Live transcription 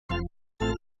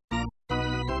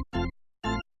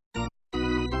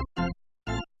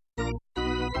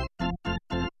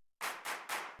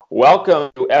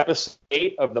Welcome to episode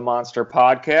 8 of the Monster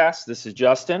Podcast. This is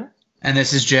Justin. And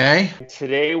this is Jay.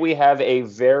 Today we have a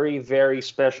very, very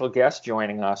special guest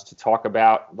joining us to talk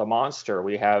about the Monster.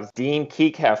 We have Dean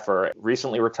Kiekhefer,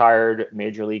 recently retired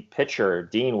Major League pitcher.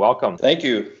 Dean, welcome. Thank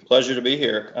you. Pleasure to be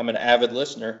here. I'm an avid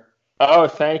listener. Oh,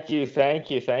 thank you.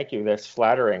 That's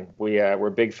flattering. We're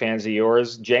big fans of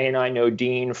yours. Jay and I know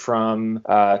Dean from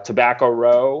Tobacco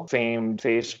Row, famed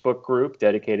Facebook group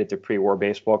dedicated to pre-war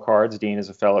baseball cards. Dean is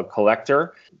a fellow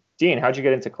collector. Dean, how'd you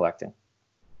get into collecting?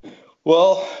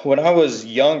 Well, when I was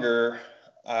younger,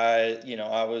 I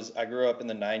grew up in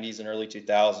the 90s and early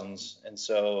 2000s, and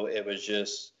so it was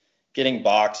just getting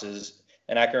boxes.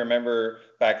 And I can remember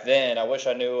back then, I wish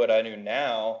I knew what I knew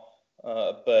now,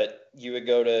 but you would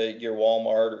go to your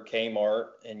Walmart or Kmart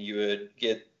and you would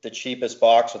get the cheapest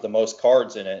box with the most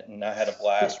cards in it. And I had a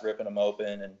blast ripping them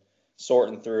open and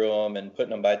sorting through them and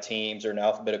putting them by teams or in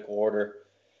alphabetical order.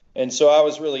 And so I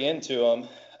was really into them.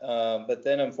 But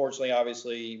then, unfortunately,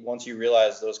 obviously, once you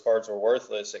realize those cards were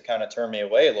worthless, it kind of turned me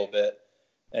away a little bit.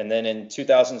 And then in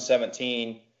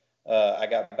 2017, I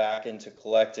got back into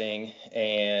collecting,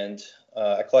 and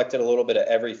I collected a little bit of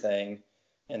everything.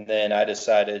 And then I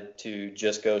decided to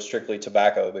just go strictly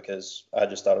tobacco because I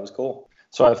just thought it was cool.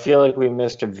 So I feel like we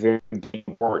missed a very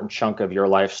important chunk of your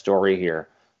life story here.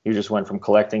 You just went from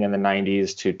collecting in the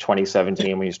 90s to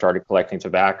 2017 when you started collecting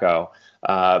tobacco.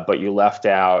 But you left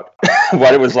out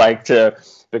what it was like to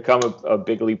become a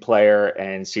big league player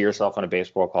and see yourself on a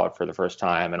baseball card for the first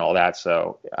time and all that.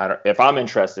 So if I'm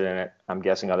interested in it, I'm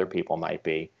guessing other people might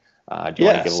be. Do you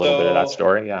want to give a little bit of that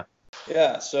story? Yeah.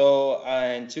 Yeah. So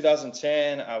in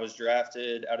 2010, I was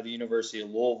drafted out of the University of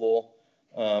Louisville.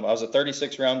 I was a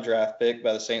 36th round draft pick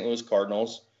by the St. Louis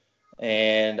Cardinals.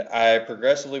 And I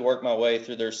progressively worked my way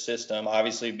through their system,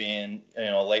 obviously being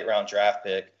a late round draft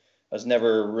pick. I was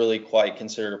never really quite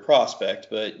considered a prospect,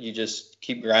 but you just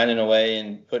keep grinding away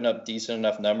and putting up decent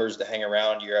enough numbers to hang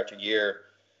around year after year.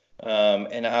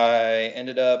 And I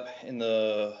ended up in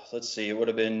it would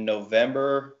have been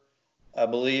November, I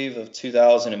believe, of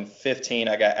 2015.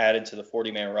 I got added to the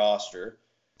 40-man roster,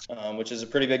 which is a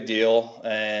pretty big deal.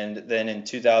 And then in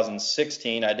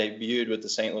 2016, I debuted with the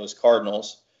St. Louis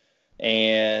Cardinals.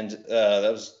 And it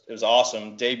was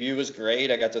awesome. Debut was great.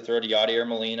 I got to throw to Yadier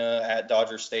Molina at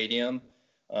Dodger Stadium.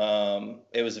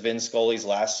 It was Vin Scully's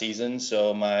last season,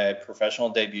 so my professional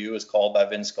debut was called by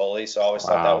Vin Scully. So I always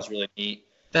thought that was really neat.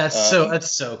 That's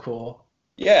so cool.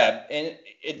 Yeah, and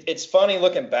it's funny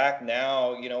looking back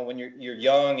now. When you're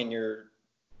young and you're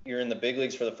in the big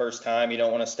leagues for the first time, you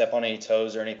don't want to step on any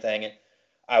toes or anything. And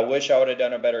I wish I would have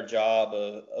done a better job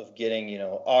of getting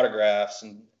autographs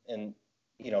and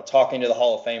talking to the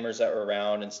Hall of Famers that were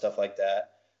around and stuff like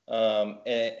that.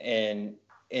 And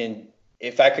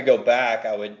if I could go back,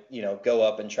 I would, go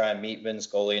up and try and meet Vin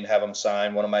Scully and have him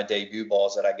sign one of my debut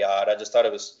balls that I got. I just thought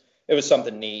it was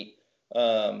something neat.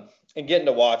 And getting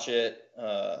to watch it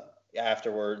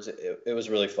afterwards, it was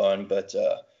really fun. But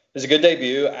it was a good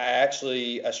debut. I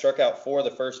struck out 4 of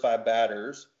the first 5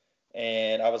 batters.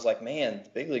 And I was like, man, the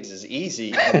big leagues is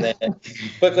easy. And then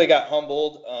quickly got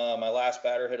humbled. My last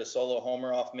batter hit a solo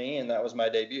homer off me, and that was my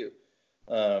debut.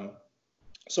 So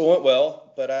it went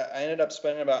well, but I ended up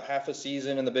spending about half a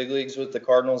season in the big leagues with the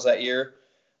Cardinals that year.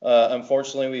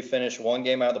 Unfortunately, we finished 1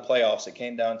 game out of the playoffs. It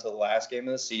came down to the last game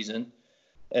of the season.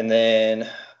 And then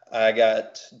I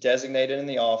got designated in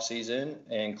the offseason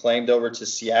and claimed over to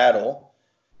Seattle.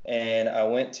 And I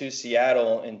went to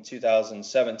Seattle in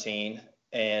 2017.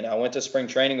 And I went to spring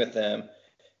training with them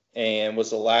and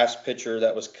was the last pitcher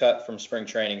that was cut from spring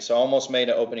training. So I almost made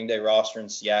an opening day roster in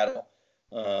Seattle.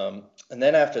 And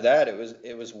then after that,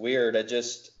 it was weird.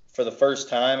 For the first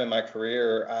time in my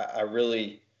career,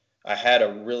 I had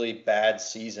a really bad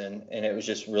season, and it was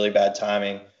just really bad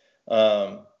timing.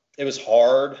 It was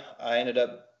hard. I ended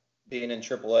up being in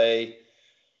AAA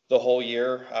the whole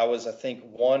year. I was, I think,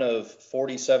 one of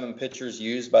 47 pitchers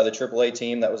used by the AAA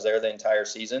team that was there the entire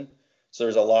season. So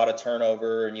there's a lot of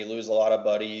turnover, and you lose a lot of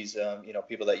buddies,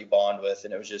 people that you bond with,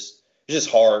 and it was just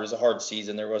hard. It was a hard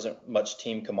season. There wasn't much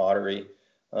team camaraderie.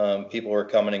 People were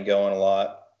coming and going a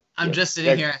lot. I'm just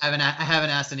sitting here. I haven't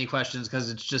asked any questions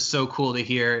because it's just so cool to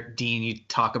hear, Dean, you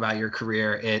talk about your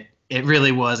career. It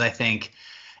really was, I think,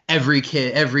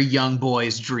 every young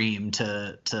boy's dream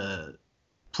to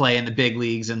play in the big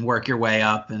leagues and work your way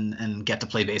up and get to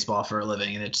play baseball for a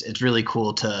living. And it's really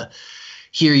cool to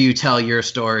hear you tell your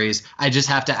stories. I just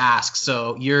have to ask,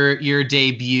 so your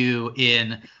debut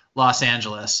in Los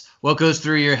Angeles, what goes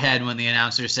through your head when the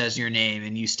announcer says your name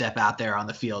and you step out there on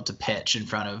the field to pitch in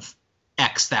front of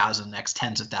X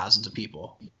tens of thousands of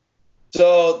people?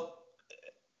 So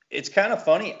it's kind of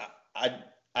funny.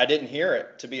 I didn't hear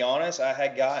it. To be honest, I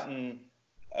had gotten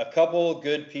a couple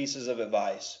good pieces of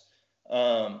advice.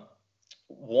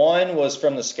 One was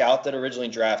from the scout that originally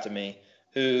drafted me,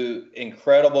 who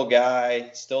incredible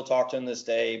guy, still talk to him this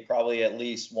day, probably at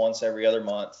least once every other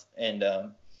month. And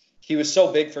he was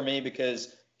so big for me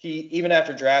because he, even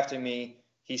after drafting me,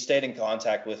 he stayed in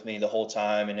contact with me the whole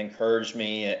time and encouraged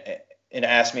me and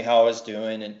asked me how I was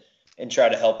doing and tried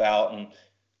to help out. And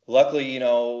luckily,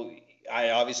 I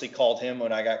obviously called him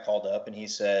when I got called up, and he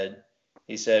said,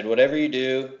 whatever you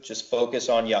do, just focus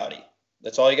on Yachty.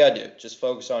 That's all you got to do. Just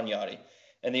focus on Yachty.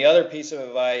 And the other piece of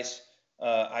advice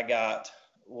I got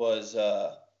was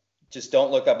just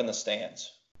don't look up in the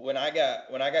stands. When I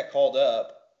got called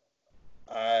up,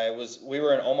 we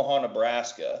were in Omaha,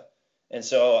 Nebraska, and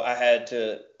so I had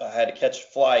to catch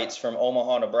flights from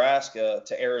Omaha, Nebraska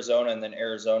to Arizona, and then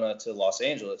Arizona to Los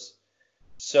Angeles.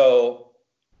 So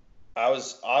I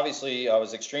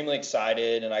was extremely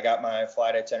excited, and I got my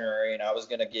flight itinerary, and I was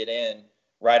going to get in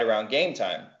right around game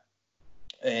time.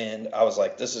 And I was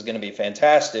like, this is going to be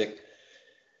fantastic.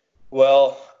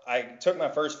 Well, I took my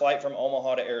first flight from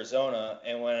Omaha to Arizona,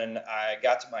 and when I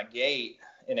got to my gate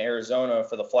in Arizona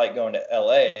for the flight going to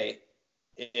LA,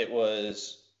 it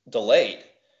was delayed.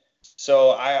 So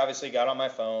I obviously got on my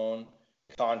phone,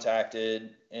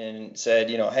 contacted, and said,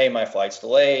 hey, my flight's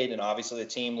delayed. And obviously the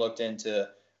team looked into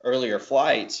earlier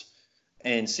flights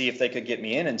and see if they could get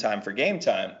me in time for game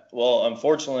time. Well,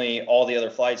 unfortunately, all the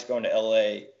other flights going to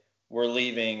LA were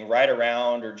leaving right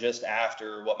around or just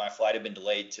after what my flight had been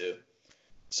delayed to.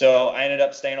 So I ended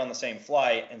up staying on the same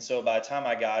flight. And so by the time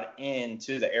I got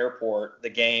into the airport, the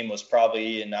game was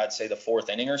probably in, I'd say, the fourth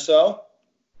inning or so.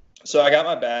 So I got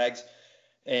my bags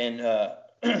and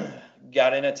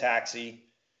got in a taxi.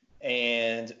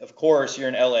 And of course, you're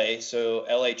in LA, so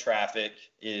LA traffic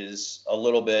is a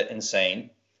little bit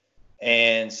insane.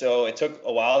 And so it took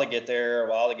a while to get there.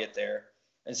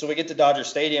 And so we get to Dodger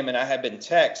Stadium, and I had been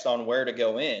texted on where to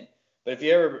go in. But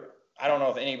I don't know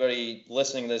if anybody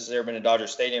listening to this has ever been to Dodger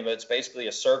Stadium, but it's basically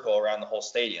a circle around the whole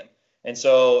stadium. And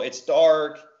so it's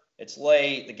dark, it's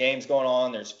late, the game's going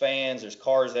on, there's fans, there's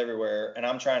cars everywhere, and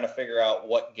I'm trying to figure out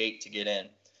what gate to get in.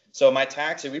 So my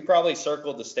taxi, we probably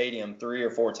circled the stadium 3 or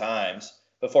 4 times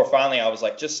before finally I was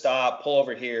like, just stop, pull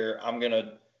over here. I'm going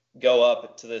to go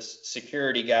up to this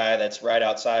security guy that's right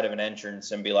outside of an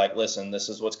entrance and be like, listen, this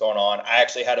is what's going on. I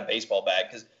actually had a baseball bag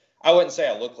because I wouldn't say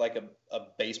I look like a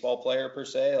baseball player per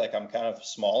se. Like, I'm kind of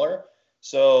smaller.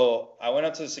 So I went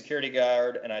up to the security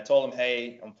guard and I told him,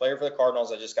 hey, I'm a player for the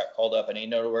Cardinals. I just got called up. I need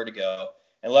to know where to go.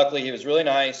 And luckily he was really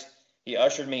nice. He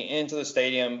ushered me into the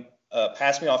stadium,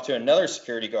 passed me off to another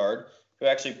security guard who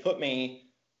actually put me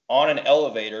on an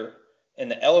elevator, and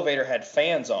the elevator had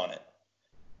fans on it.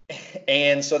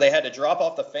 And so they had to drop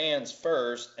off the fans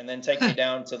first and then take me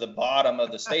down to the bottom of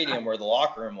the stadium where the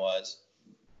locker room was.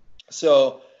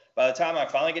 So by the time I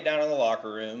finally get down in the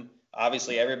locker room,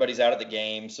 obviously everybody's out at the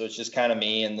game, so it's just kind of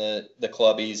me and the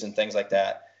clubbies and things like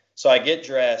that. So I get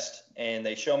dressed, and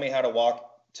they show me how to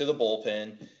walk to the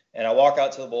bullpen, and I walk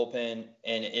out to the bullpen,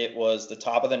 and it was the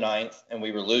top of the 9th, and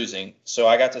we were losing. So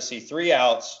I got to see 3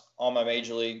 outs on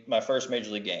my first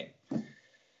major league game.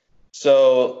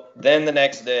 So then the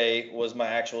next day was my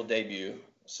actual debut.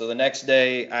 So the next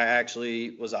day I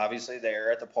actually was obviously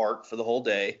there at the park for the whole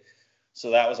day.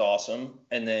 So that was awesome.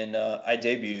 And then I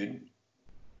debuted.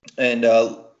 And,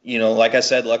 like I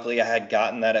said, luckily I had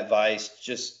gotten that advice.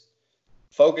 Just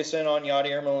focus in on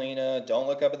Yadier Molina. Don't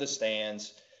look up at the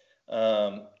stands.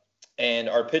 And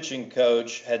our pitching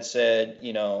coach had said,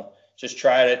 just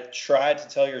try to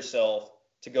tell yourself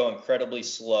to go incredibly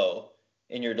slow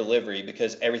in your delivery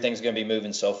because everything's going to be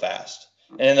moving so fast.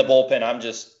 And in the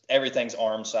bullpen, everything's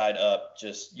arm side up.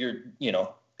 Just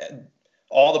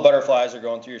all the butterflies are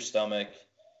going through your stomach.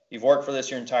 You've worked for this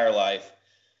your entire life.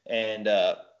 And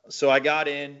so I got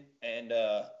in and,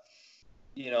 I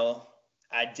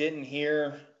didn't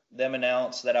hear them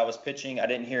announce that I was pitching. I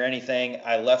didn't hear anything.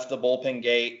 I left the bullpen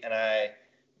gate and I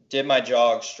did my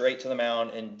jog straight to the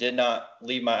mound and did not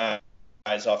leave my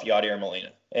eyes off Yadier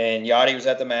Molina. And Yachty was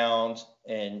at the mound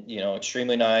and,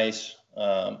 extremely nice,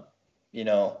 and he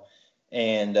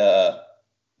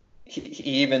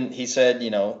said,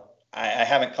 I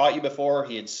haven't caught you before.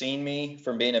 He had seen me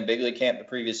from being in big league camp the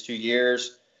previous 2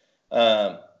 years.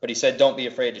 But he said, don't be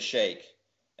afraid to shake.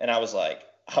 And I was like,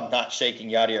 I'm not shaking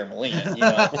Yadier Molina,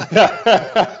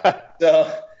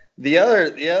 So the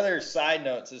other side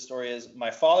note to the story is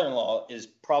my father-in-law is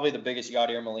probably the biggest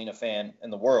Yadier Molina fan in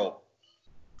the world.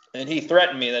 And he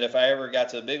threatened me that if I ever got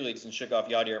to the big leagues and shook off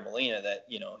Yadier Molina, that,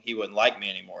 he wouldn't like me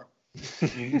anymore.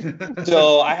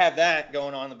 So I have that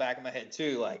going on in the back of my head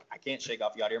too. Like, I can't shake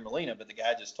off Yadier Molina, but the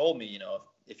guy just told me,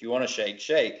 if you want to shake,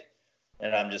 shake.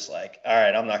 And I'm just like, all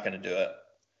right, I'm not going to do it.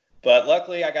 But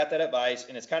luckily I got that advice,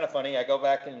 and it's kind of funny. I go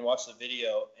back and watch the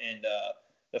video, and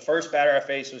the first batter I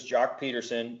faced was Jock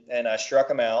Peterson, and I struck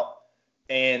him out.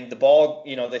 And the ball,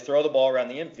 they throw the ball around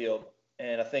the infield,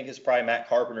 and I think it's probably Matt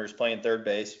Carpenter's playing third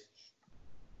base.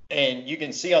 And you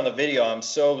can see on the video I'm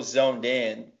so zoned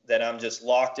in that I'm just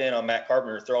locked in on Matt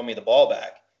Carpenter throwing me the ball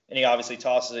back. And he obviously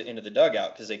tosses it into the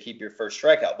dugout because they keep your first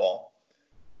strikeout ball.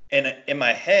 And in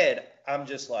my head, I'm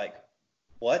just like,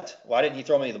 what? Why didn't he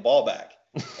throw me the ball back?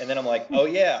 And then I'm like, oh,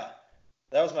 yeah,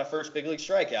 that was my first big league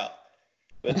strikeout.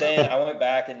 But then I went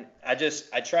back and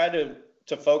I tried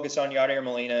to focus on Yadier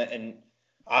Molina. And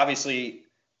obviously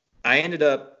I ended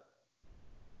up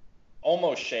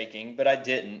almost shaking, but I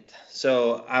didn't.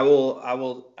 So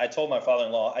I told my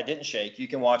father-in-law I didn't shake. You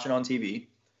can watch it on TV.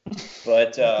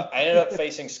 But I ended up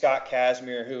facing Scott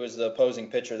Kazmir, who was the opposing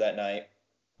pitcher that night.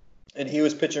 And he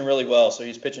was pitching really well, so he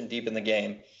was pitching deep in the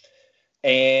game.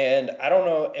 And I don't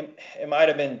know, it might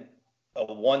have been a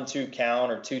 1-2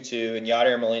 count or 2-2, and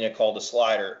Yadier Molina called a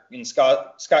slider. And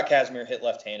Scott Kazmir hit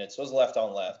left-handed, so it was left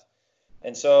on left.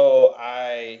 And so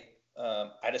I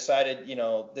decided,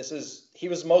 he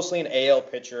was mostly an AL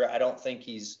pitcher. I don't think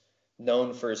he's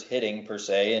known for his hitting per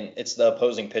se, and it's the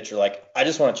opposing pitcher. Like, I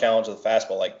just want to challenge the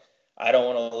fastball. Like, I don't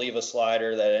want to leave a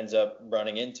slider that ends up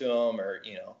running into him, or,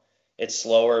 it's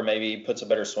slower, maybe puts a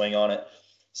better swing on it.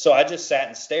 So I just sat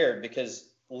and stared, because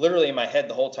literally in my head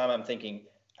the whole time I'm thinking,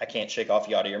 I can't shake off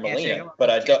Yadier Molina, but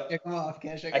I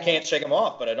can't shake him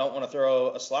off, but I don't want to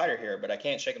throw a slider here, but I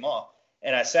can't shake him off.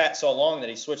 And I sat so long that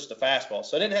he switched to fastball,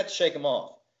 so I didn't have to shake him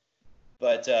off.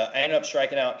 But I ended up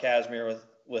striking out Kazmir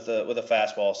with a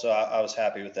fastball, so I was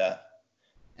happy with that.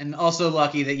 And also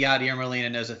lucky that Yadier Molina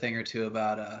knows a thing or two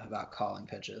about calling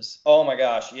pitches. Oh my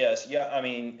gosh, yes, yeah. I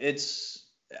mean, I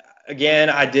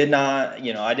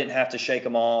didn't have to shake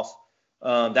him off.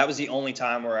 That was the only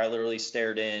time where I literally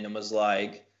stared in and was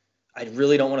like, I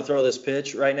really don't want to throw this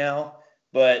pitch right now.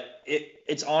 But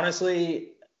it's honestly,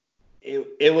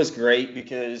 it was great,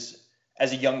 because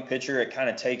as a young pitcher, it kind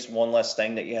of takes one less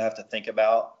thing that you have to think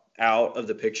about out of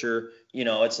the picture.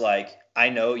 It's like, I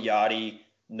know Yachty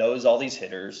knows all these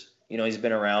hitters. He's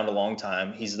been around a long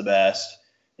time. He's the best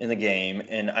in the game.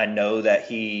 And I know that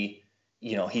he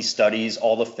studies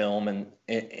all the film,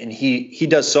 and he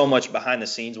does so much behind the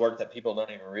scenes work that people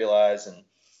don't even realize.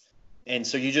 And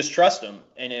so you just trust him,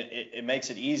 and it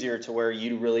makes it easier to where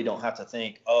you really don't have to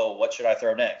think, oh, what should I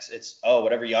throw next? It's, oh,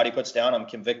 whatever Yachty puts down, I'm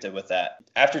convicted with that.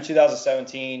 After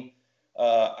 2017,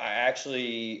 I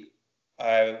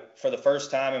for the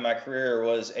first time in my career,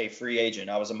 was a free agent.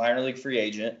 I was a minor league free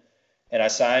agent, and I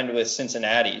signed with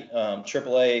Cincinnati.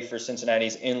 AAA for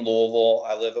Cincinnati's in Louisville.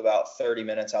 I live about 30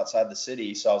 minutes outside the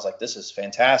city, so I was like, this is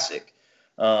fantastic.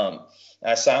 I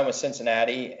signed with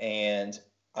Cincinnati, and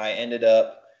I ended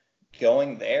up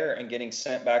going there and getting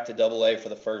sent back to AA for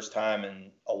the first time in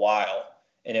a while.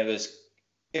 And it was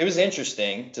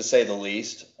interesting, to say the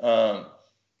least,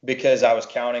 because I was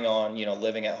counting on,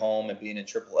 living at home and being in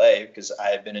AAA, because I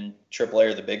had been in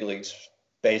AAA or the big leagues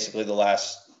basically the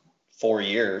last 4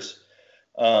 years.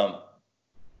 But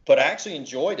I actually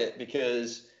enjoyed it,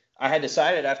 because I had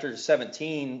decided after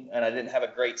 17, and I didn't have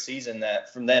a great season,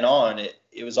 that from then on,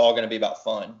 it was all going to be about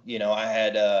fun.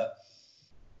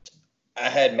 I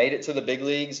had made it to the big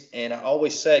leagues, and I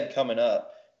always said coming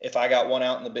up, if I got one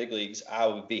out in the big leagues, I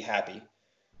would be happy.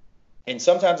 And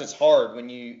sometimes it's hard when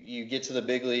you get to the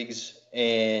big leagues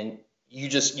and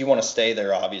you want to stay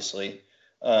there, obviously.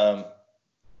 And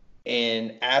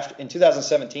in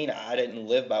 2017, I didn't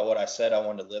live by what I said I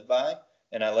wanted to live by,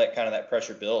 and I let kind of that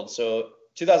pressure build. So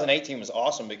 2018 was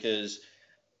awesome, because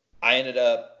I ended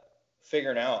up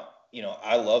figuring out,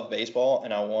 I love baseball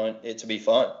and I want it to be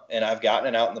fun, and I've gotten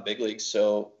it out in the big leagues.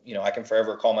 So, I can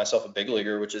forever call myself a big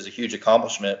leaguer, which is a huge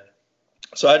accomplishment.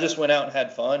 So I just went out and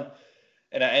had fun,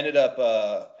 and I ended up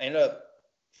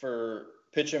for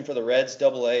pitching for the Reds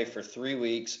AA for 3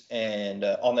 weeks. And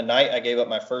on the night I gave up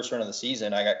my first run of the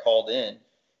season, I got called in,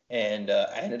 and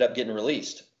I ended up getting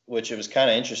released, which it was kind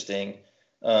of interesting,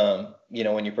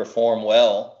 when you perform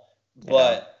well.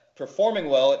 But performing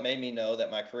well, it made me know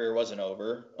that my career wasn't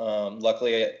over.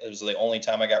 Luckily, it was the only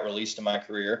time I got released in my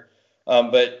career.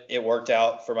 But it worked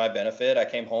out for my benefit. I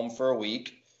came home for a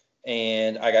week,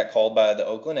 and I got called by the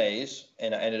Oakland A's,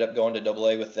 and I ended up going to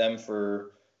AA with them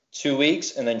for 2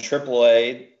 weeks, and then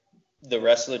AAA the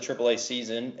rest of the AAA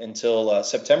season until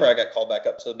September. I got called back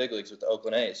up to the big leagues with the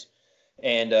Oakland A's.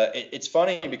 And it's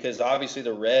funny, because obviously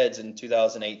the Reds in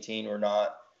 2018 were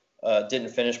not Didn't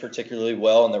finish particularly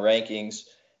well in the rankings.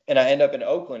 And I end up in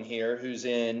Oakland here, who's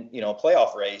in, a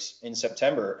playoff race in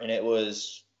September. And it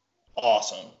was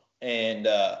awesome. And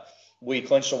we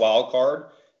clinched a wild card.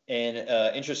 And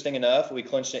interesting enough, we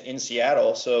clinched it in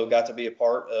Seattle. So got to be a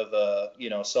part of a,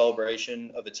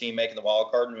 celebration of a team making the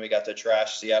wild card. And we got to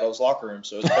trash Seattle's locker room.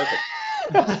 So it was perfect.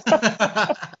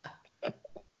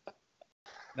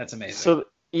 That's amazing. So,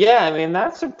 yeah, I mean,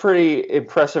 that's a pretty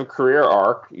impressive career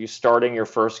arc. You starting your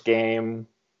first game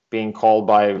being called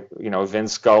by, Vin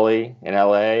Scully in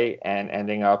LA and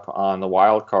ending up on the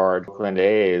wild card Oakland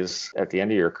A's at the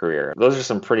end of your career. Those are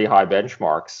some pretty high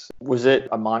benchmarks. Was it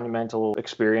a monumental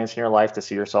experience in your life to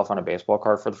see yourself on a baseball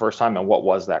card for the first time? And what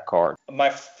was that card? My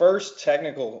first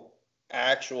technical,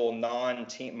 actual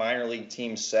non-team minor league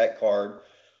team set card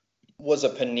was a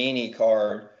Panini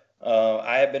card.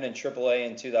 I had been in AAA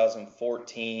in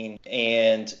 2014,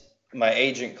 and my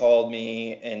agent called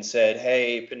me and said,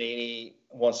 "Hey, Panini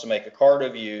wants to make a card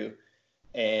of you,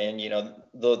 and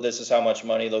this is how much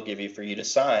money they'll give you for you to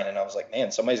sign." And I was like,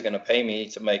 "Man, somebody's going to pay me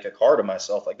to make a card of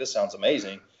myself. Like, this sounds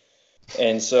amazing."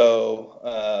 And so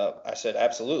I said,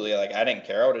 "Absolutely." Like, I didn't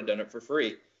care. I would have done it for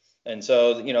free. And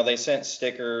so they sent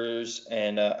stickers,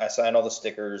 and I signed all the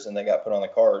stickers, and they got put on the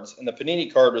cards. And the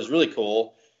Panini card was really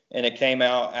cool. And it came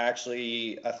out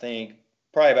actually, I think,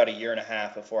 probably about a year and a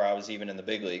half before I was even in the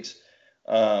big leagues.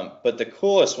 But the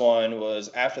coolest one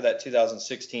was after that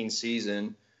 2016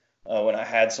 season, when I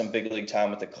had some big league time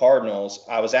with the Cardinals.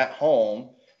 I was at home,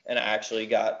 and I actually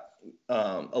got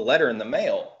a letter in the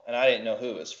mail, and I didn't know who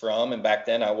it was from. And back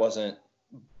then I wasn't,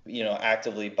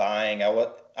 actively buying.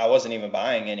 I wasn't even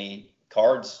buying any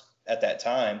cards at that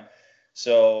time.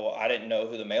 So I didn't know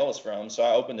who the mail was from. So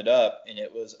I opened it up, and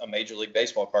it was a Major League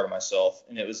Baseball card of myself.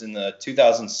 And it was in the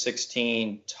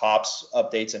 2016 Topps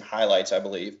Updates and Highlights, I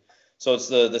believe. So it's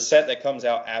the set that comes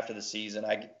out after the season.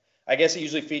 I guess it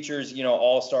usually features,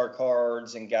 all-star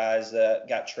cards and guys that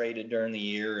got traded during the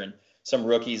year and some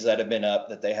rookies that have been up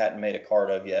that they hadn't made a card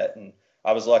of yet. And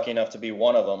I was lucky enough to be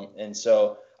one of them. And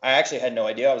so I actually had no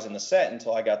idea I was in the set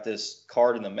until I got this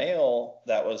card in the mail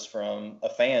that was from a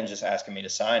fan just asking me to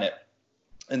sign it.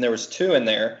 And there was two in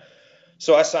there.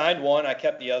 So I signed one, I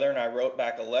kept the other, and I wrote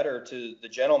back a letter to the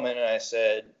gentleman, and I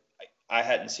said, I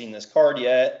hadn't seen this card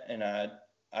yet, and I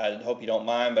hope you don't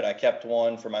mind, but I kept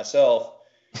one for myself.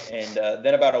 And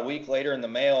then about a week later in the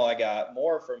mail, I got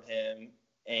more from him,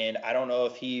 and I don't know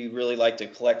if he really liked to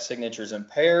collect signatures in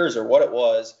pairs or what it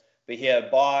was, but he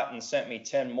had bought and sent me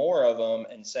 10 more of them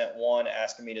and sent one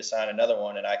asking me to sign another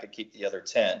one, and I could keep the other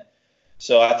 10.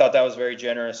 So I thought that was very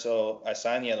generous, so I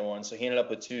signed the other one. So he ended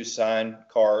up with 2 signed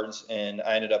cards, and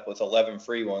I ended up with 11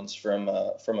 free ones from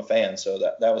a fan. So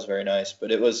that was very nice.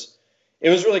 But it was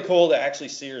really cool to actually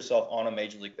see yourself on a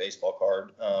Major League Baseball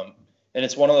card. And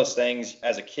it's one of those things,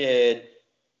 as a kid,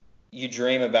 you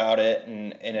dream about it,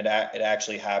 and it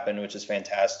actually happened, which is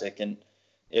fantastic. And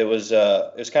it was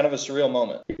kind of a surreal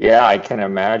moment. Yeah, I can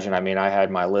imagine. I mean, I had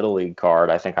my Little League card.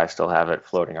 I think I still have it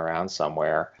floating around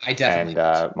somewhere. I definitely.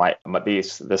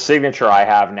 And the signature I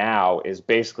have now is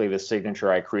basically the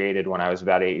signature I created when I was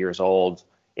about 8 years old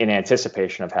in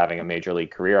anticipation of having a major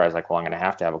league career. I was like, well, I'm going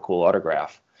to have a cool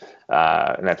autograph.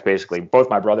 And that's basically, both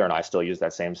my brother and I still use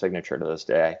that same signature to this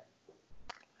day.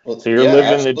 Well, so you're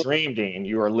living the dream, Dean.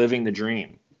 You are living the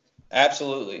dream.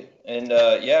 Absolutely. And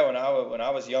when I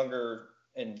was younger,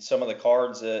 and some of the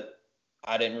cards that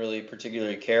I didn't really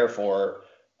particularly care for,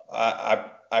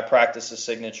 I practiced a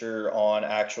signature on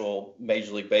actual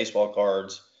Major League Baseball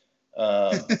cards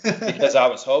because I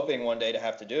was hoping one day to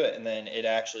have to do it. And then it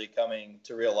actually coming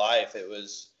to real life, it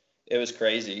was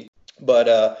crazy.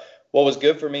 But what was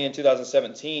good for me in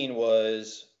 2017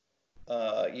 was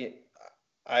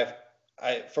I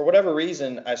for whatever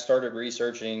reason, I started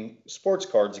researching sports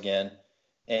cards again.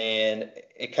 And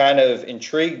it kind of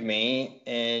intrigued me.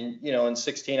 And, in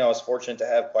 16, I was fortunate to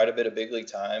have quite a bit of big league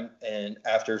time. And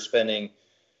after spending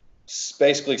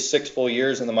basically 6 full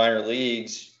years in the minor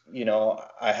leagues,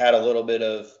 I had a little bit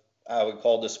of, I would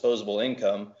call, disposable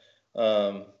income.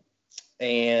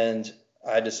 And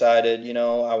I decided,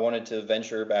 I wanted to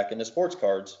venture back into sports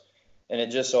cards. And it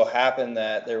just so happened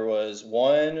that there was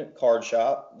one card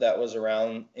shop that was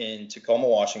around in Tacoma,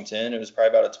 Washington. It was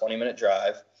probably about a 20-minute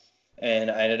drive.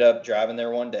 And I ended up driving there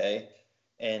one day,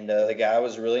 and the guy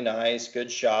was really nice,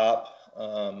 good shop,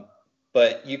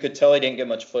 but you could tell he didn't get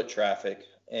much foot traffic.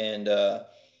 And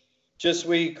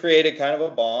we created kind of a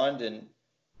bond, and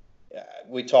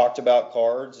we talked about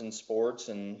cards and sports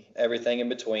and everything in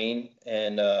between.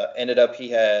 And ended up he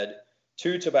had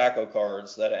 2 tobacco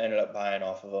cards that I ended up buying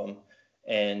off of him.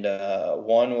 And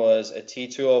one was a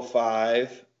T205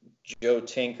 Joe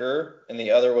Tinker, and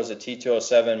the other was a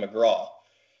T207 McGraw.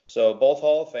 So both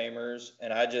Hall of Famers,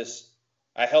 and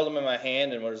I held them in my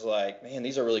hand and was like, man,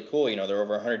 these are really cool. They're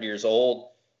over 100 years old.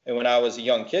 And when I was a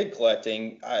young kid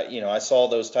collecting, I saw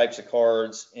those types of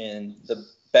cards in the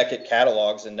Beckett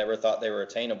catalogs and never thought they were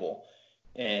attainable.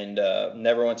 And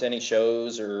never went to any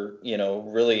shows or,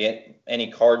 really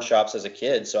any card shops as a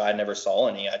kid. So I never saw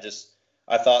any.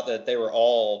 I thought that they were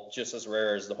all just as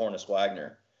rare as the Hornus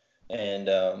Wagner. And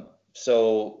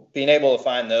so being able to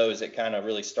find those, it kind of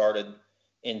really started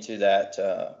into that,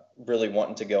 really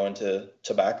wanting to go into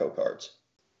tobacco cards.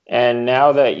 And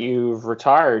now that you've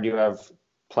retired, you have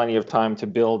plenty of time to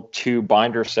build 2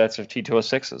 binder sets of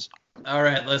T206s. All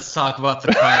right, let's talk about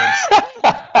the cards.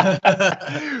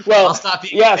 Well, I'll stop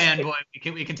being a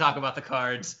fanboy. We can talk about the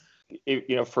cards.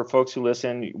 For folks who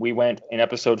listen, we went in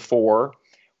episode 4.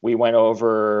 We went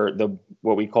over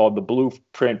what we called the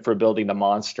blueprint for building the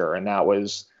monster, and that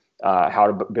was how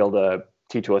to build a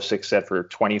T206 set for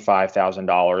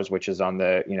 $25,000, which is on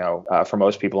the, for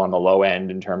most people on the low end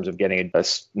in terms of getting a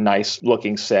nice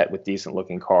looking set with decent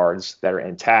looking cards that are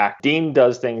intact. Dean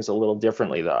does things a little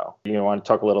differently though. You want to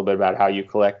talk a little bit about how you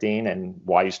collect, Dean, and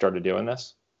why you started doing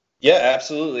this? Yeah,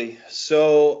 absolutely.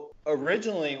 So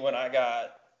originally when I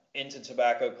got into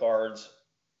tobacco cards,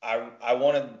 I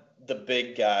wanted the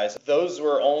big guys. Those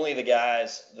were only the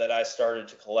guys that I started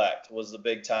to collect, was the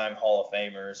big time Hall of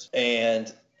Famers.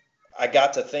 And I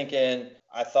got to thinking,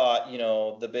 I thought,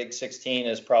 the big 16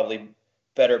 is probably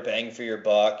better bang for your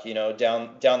buck.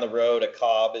 Down the road, a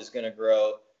Cobb is going to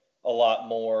grow a lot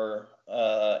more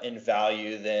in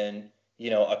value than,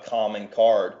 a common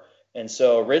card. And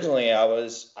so originally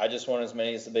I just want as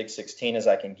many as the big 16 as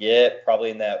I can get,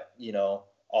 probably in that,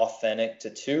 authentic to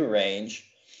 2 range.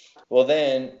 Well,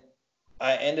 then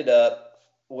I ended up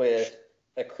with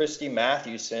a Christy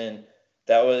Mathewson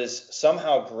that was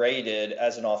somehow graded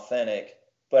as an authentic,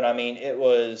 but I mean, it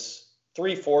was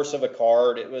 3/4 of a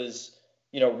card. It was,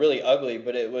 really ugly,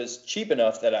 but it was cheap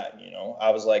enough that I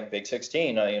was like, big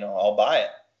 16, I'll buy it.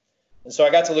 And so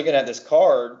I got to looking at this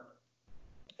card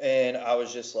and I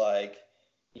was just like,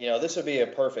 this would be a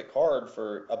perfect card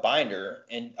for a binder.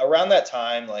 And around that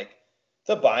time, like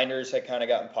the binders had kind of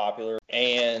gotten popular.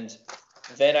 And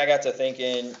then I got to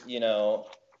thinking,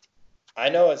 I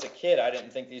know as a kid, I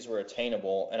didn't think these were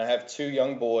attainable. And I have 2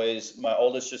 young boys. My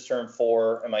oldest just turned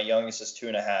 4 and my youngest is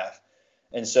 2.5.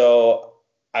 And so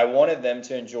I wanted them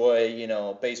to enjoy,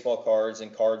 baseball cards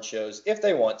and card shows if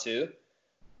they want to.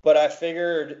 But I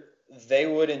figured they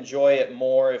would enjoy it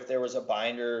more if there was a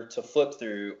binder to flip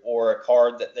through or a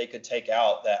card that they could take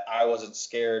out that I wasn't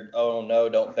scared, oh no,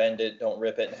 don't bend it, don't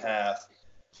rip it in half.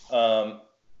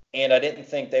 And I didn't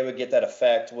think they would get that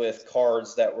effect with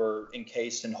cards that were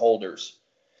encased in holders.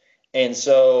 And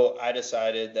so I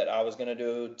decided that I was going to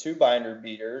do 2 binder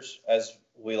beaters, as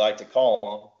we like to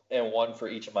call them, and 1 for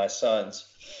each of my sons.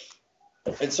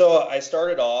 And so I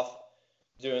started off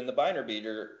doing the binder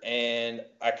beater, and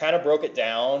I kind of broke it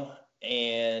down,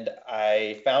 and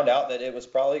I found out that it was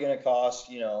probably going to cost,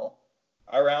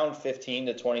 around $15,000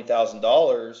 to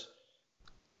 $20,000.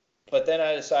 But then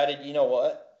I decided, you know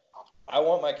what? I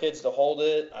want my kids to hold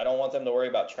it. I don't want them to worry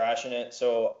about trashing it.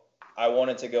 So I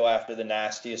wanted to go after the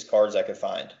nastiest cards I could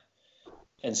find.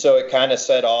 And so it kind of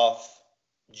set off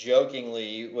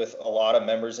jokingly with a lot of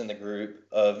members in the group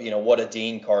of, what a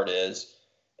Dean card is.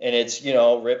 And it's,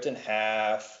 ripped in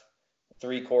half,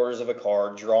 3/4 of a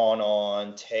card, drawn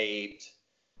on, taped.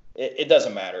 It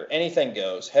doesn't matter. Anything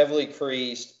goes. Heavily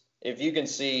creased. If you can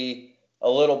see a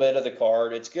little bit of the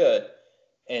card, it's good.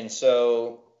 And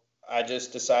so I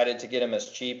just decided to get them as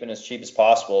cheap as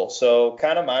possible. So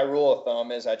kind of my rule of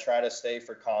thumb is I try to stay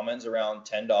for commons around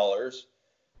 $10.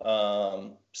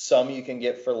 Some you can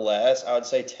get for less. I would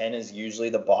say 10 is usually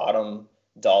the bottom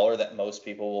dollar that most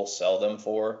people will sell them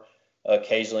for.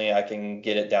 Occasionally I can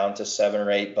get it down to $7 or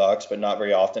 $8, but not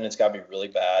very often. It's got to be really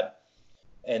bad.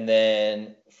 And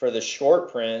then for the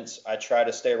short prints, I try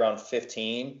to stay around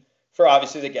 15 for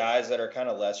obviously the guys that are kind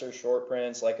of lesser short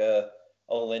prints, like a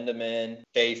Lindemann,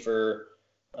 Kiekhefer,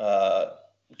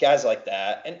 guys like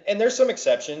that. And there's some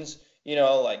exceptions,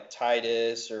 like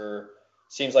Titus, or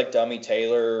seems like Dummy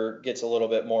Taylor gets a little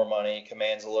bit more money,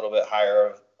 commands a little bit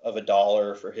higher of a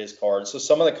dollar for his cards. So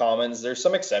some of the commons, there's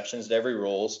some exceptions to every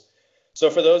rules. So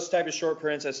for those type of short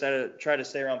prints, I try to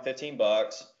stay around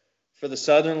 $15. For the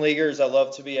Southern Leaguers, I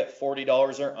love to be at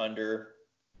 $40 or under.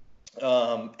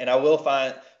 And I will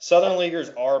find Southern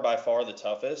Leaguers are by far the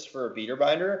toughest for a beater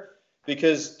binder,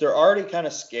 because they're already kind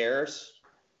of scarce,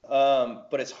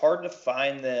 but it's hard to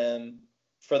find them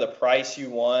for the price you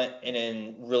want and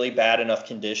in really bad enough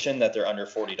condition that they're under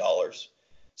 $40.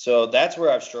 So that's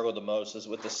where I've struggled the most is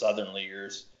with the Southern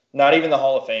Leaguers. Not even the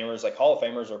Hall of Famers. Like Hall of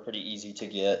Famers are pretty easy to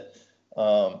get.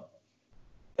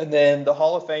 And then the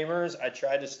Hall of Famers, I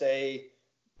tried to stay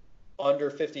under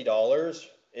 $50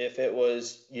 if it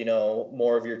was,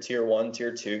 more of your tier 1,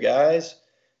 tier 2 guys.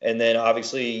 And then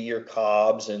obviously your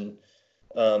Cobbs and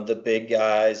the big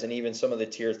guys and even some of the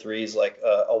tier 3s like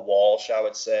a Walsh, I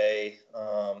would say,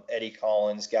 Eddie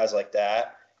Collins, guys like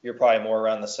that. You're probably more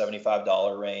around the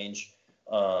 $75 range.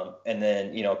 And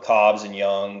then, Cobbs and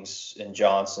Youngs and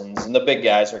Johnsons and the big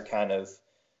guys are kind of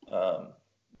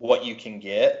what you can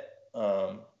get.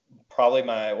 Probably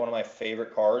one of my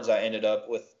favorite cards, I ended up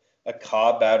with a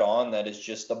Cobb bat on that is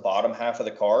just the bottom half of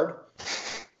the card.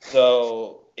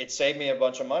 So it saved me a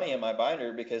bunch of money in my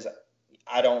binder because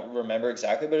I don't remember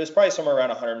exactly, but it's probably somewhere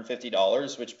around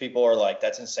 $150, which people are like,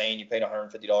 that's insane. You paid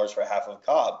 $150 for half of a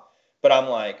Cobb. But I'm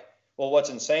like, well,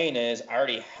 what's insane is I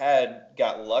already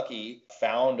got lucky,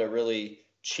 found a really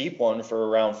cheap one for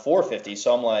around $450.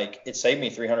 So I'm like, it saved me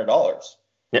 $300.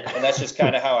 Yeah. And that's just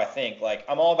kind of how I think. Like,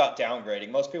 I'm all about downgrading.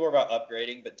 Most people are about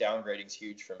upgrading, but downgrading's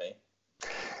huge for me.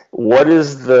 What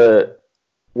is the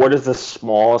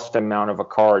smallest amount of a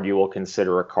card you will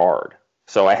consider a card?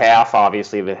 So a half,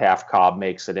 obviously, the half Cobb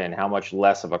makes it in. How much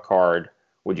less of a card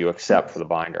would you accept for the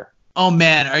binder? Oh,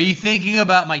 man. Are you thinking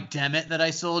about my Demet that I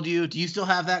sold you? Do you still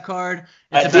have that card?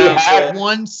 It's about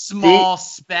one small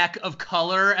speck of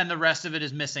color, and the rest of it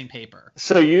is missing paper.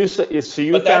 So you found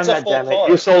that Demet.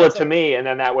 You sold it to me, and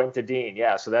then that went to Dean.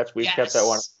 Yeah, so we kept that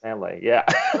one in the family. Yeah.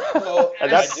 So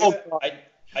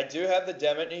I do have the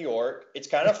Demet New York. It's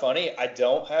kind of funny. I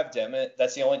don't have Demet.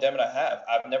 That's the only Demet I have.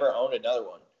 I've never owned another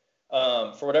one.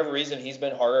 For whatever reason, he's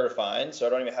been harder to find, so I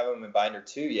don't even have him in binder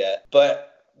 2 yet. But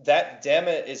that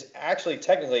Demet is actually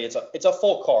technically it's a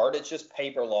full card. It's just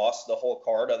paper loss, the whole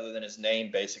card, other than his name,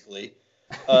 basically.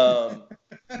 And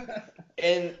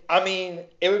I mean,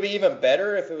 it would be even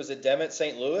better if it was a Demet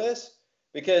St. Louis.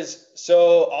 Because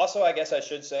also I guess I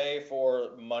should say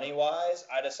for money wise,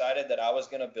 I decided that I was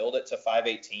going to build it to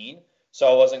 518. So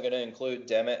I wasn't going to include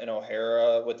Demet and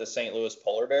O'Hara with the St. Louis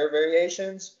polar bear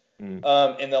variations. And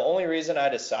the only reason I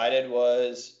decided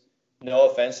was, no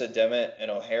offense to Demet and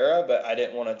O'Hara, but I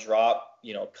didn't want to drop,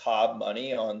 Cobb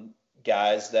money on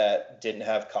guys that didn't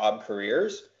have Cobb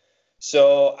careers.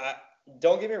 So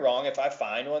don't get me wrong. If I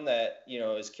find one that,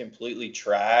 is completely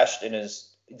trashed and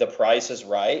the price is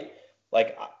right,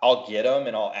 like I'll get them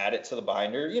and I'll add it to the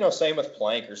binder, same with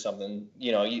Plank or something,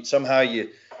 somehow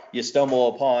you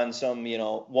stumble upon some,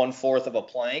 1/4 of a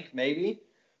Plank maybe.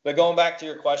 But going back to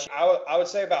your question, I would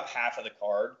say about half of the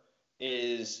card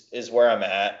is where I'm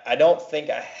at. I don't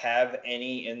think I have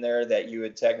any in there that you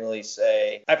would technically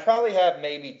say. I probably have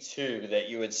maybe 2 that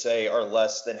you would say are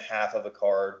less than half of a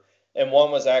card. And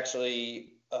one was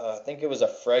actually, I think it was a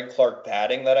Fred Clark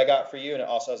batting that I got for you, and it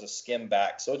also has a skim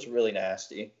back, so it's really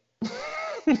nasty.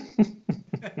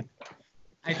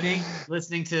 I think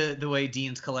listening to the way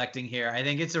Dean's collecting here, I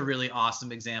think it's a really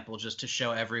awesome example just to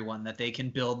show everyone that they can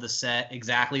build the set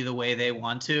exactly the way they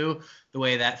want to, the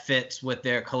way that fits with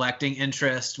their collecting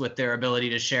interest, with their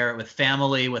ability to share it with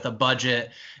family, with a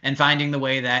budget, and finding the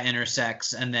way that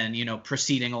intersects and then,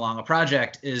 proceeding along a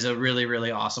project is a really, really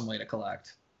awesome way to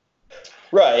collect.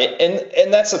 Right.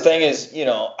 And that's the thing is,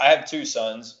 I have 2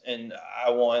 sons and I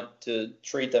want to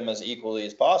treat them as equally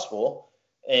as possible.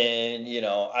 And,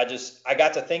 I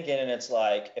got to thinking, and it's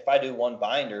like, if I do one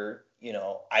binder,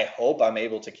 I hope I'm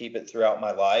able to keep it throughout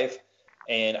my life.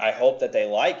 And I hope that they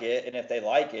like it. And if they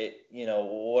like it,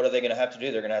 what are they going to have to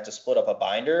do? They're going to have to split up a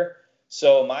binder.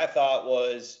 So my thought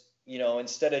was,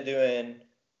 instead of doing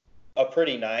a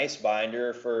pretty nice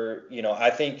binder for,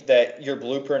 I think that your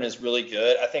blueprint is really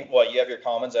good. I think you have your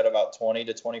commons at about $20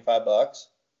 to $25.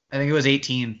 I think it was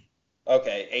 18.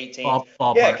 Okay. 18.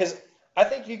 Ballpark. Yeah. Cause I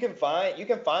think you can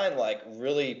find like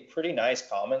really pretty nice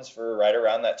commons for right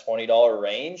around that $20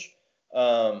 range.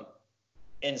 And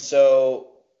so,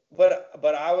 but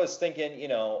I was thinking,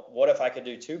 what if I could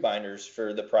do 2 binders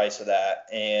for the price of that?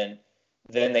 And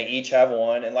then they each have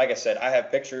one. And like I said, I have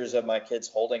pictures of my kids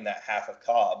holding that half of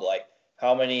Cobb. Like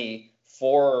how many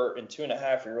 4 and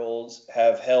 2.5-year-olds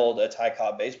have held a Ty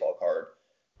Cobb baseball card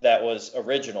that was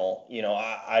original?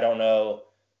 I don't know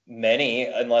many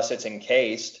unless it's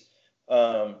encased.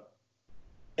 And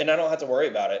I don't have to worry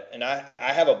about it. And I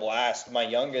have a blast. My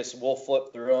youngest will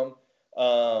flip through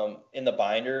them in the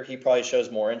binder. He probably shows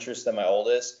more interest than my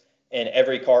oldest. And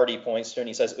every card he points to and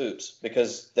he says, oops,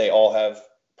 because they all have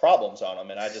problems on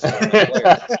them. And I just want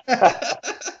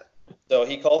to So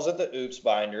he calls it the oops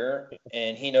binder.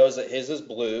 And he knows that his is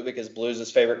blue because blue is his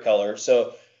favorite color.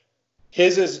 So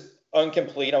his is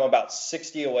incomplete. I'm about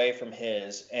 60 away from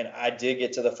his, and I did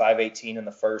get to the 518 in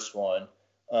the first one.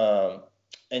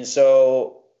 And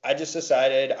so I just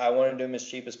decided I wanted to do them as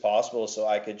cheap as possible so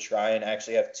I could try and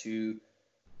actually have 2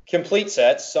 complete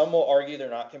sets. Some will argue they're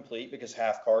not complete because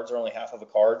half cards are only half of a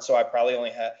card. So it probably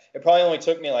only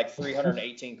took me like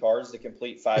 318 cards to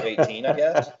complete 518, I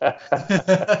guess.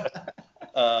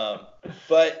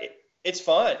 But it's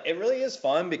fun. It really is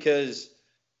fun because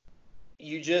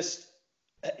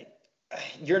I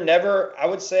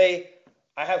would say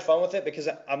I have fun with it because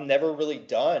I'm never really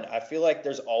done. I feel like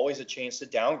there's always a chance to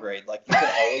downgrade. Like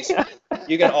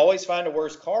you can always find a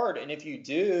worse card. And if you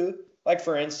do, like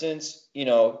for instance,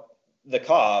 the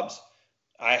Cobbs,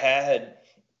 I had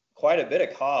quite a bit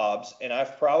of Cobbs and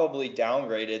I've probably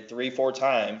downgraded 3-4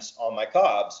 times on my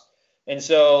Cobbs. And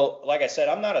so, like I said,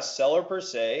 I'm not a seller per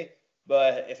se,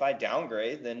 but if I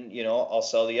downgrade, then, I'll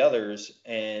sell the others.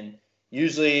 And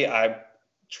usually I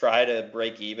try to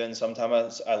break even.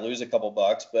 Sometimes I lose a couple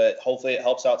bucks, but hopefully it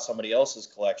helps out somebody else's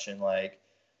collection. Like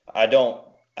I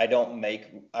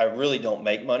really don't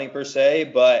make money per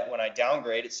se, but when I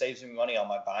downgrade, it saves me money on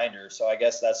my binder. So I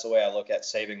guess that's the way I look at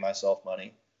saving myself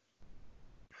money.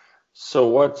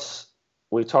 So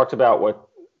we talked about what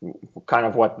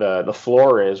the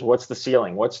floor is. What's the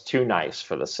ceiling? What's too nice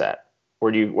for the set?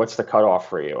 What's the cutoff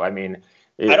for you? I mean,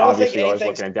 I don't obviously think you're always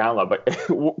looking at download,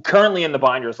 but currently in the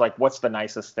binders, like what's the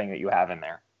nicest thing that you have in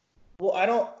there? Well,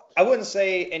 I wouldn't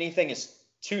say anything is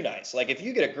too nice. Like if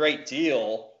you get a great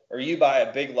deal or you buy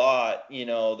a big lot,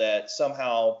 that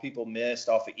somehow people missed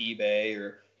off of eBay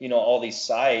or, all these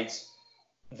sites,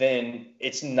 then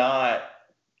it's not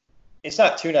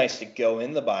too nice to go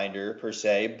in the binder per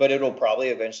se, but it'll probably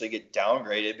eventually get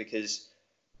downgraded because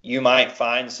you might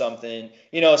find something,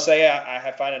 say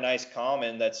I find a nice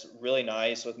common that's really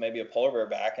nice with maybe a polar bear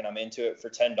back and I'm into it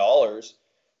for $10.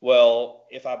 Well,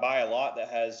 if I buy a lot that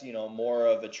has, more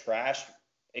of a trash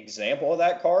example of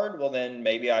that card, well, then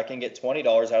maybe I can get $20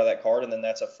 out of that card and then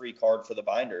that's a free card for the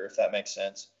binder, if that makes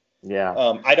sense.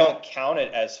 Yeah. I don't count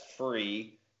it as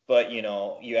free, but,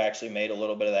 you actually made a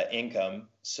little bit of that income.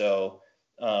 So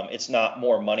it's not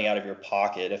more money out of your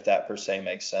pocket, if that per se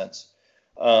makes sense.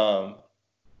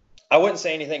 I wouldn't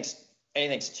say anything's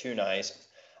too nice.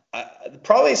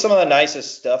 Probably some of the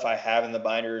nicest stuff I have in the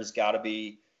binder has got to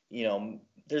be,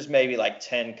 there's maybe like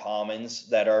 10 commons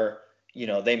that are,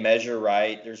 they measure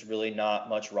right. There's really not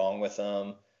much wrong with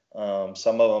them.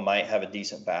 Some of them might have a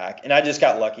decent back. And I just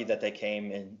got lucky that they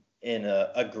came in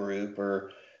a group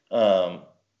or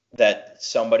that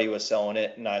somebody was selling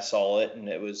it and I saw it and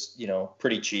it was,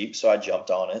 pretty cheap. So I jumped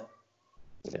on it.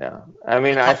 Yeah. I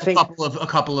mean, I think a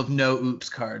couple of no oops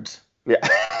cards. Yeah.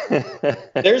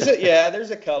 There's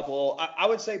a couple. I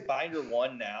would say binder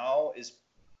 1 now is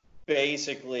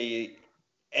basically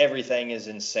everything is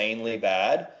insanely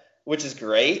bad, which is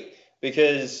great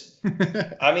because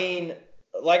I mean,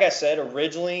 like I said,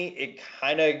 originally it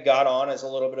kind of got on as a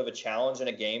little bit of a challenge in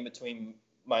a game between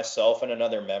myself and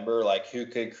another member, like who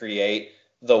could create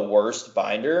the worst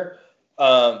binder.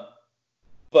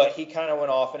 But he kind of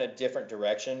went off in a different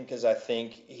direction because I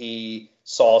think he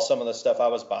saw some of the stuff I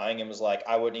was buying and was like,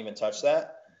 I wouldn't even touch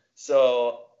that.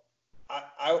 So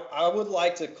I would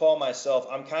like to call myself,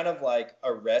 I'm kind of like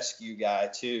a rescue guy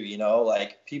too,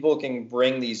 like people can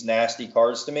bring these nasty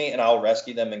cards to me and I'll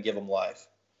rescue them and give them life.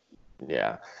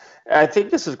 Yeah. I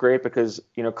think this is great because,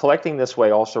 collecting this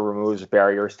way also removes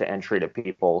barriers to entry to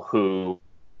people who,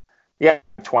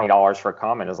 $20 for a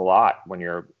comment is a lot when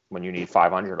you need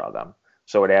 500 of them.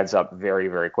 So it adds up very,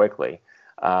 very quickly.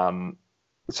 Yeah,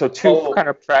 go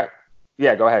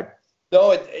ahead.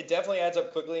 No, it definitely adds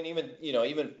up quickly, and even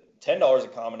 $10 a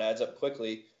common adds up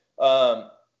quickly.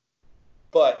 But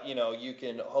you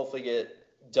can hopefully get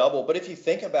double. But if you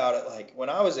think about it, like when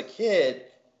I was a kid,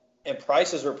 and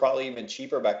prices were probably even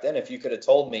cheaper back then. If you could have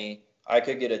told me I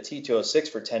could get a T206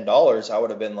 for $10, I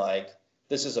would have been like,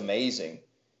 "This is amazing."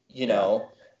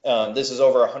 This is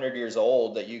over 100 years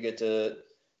old that you get to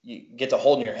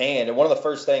hold in your hand. And one of the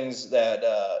first things that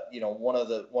a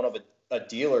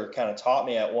dealer kind of taught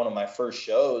me at one of my first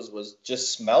shows was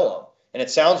just smell them. And it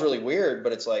sounds really weird,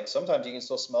 but it's like sometimes you can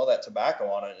still smell that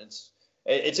tobacco on it.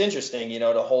 It's interesting,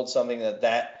 to hold something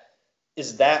that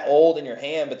is that old in your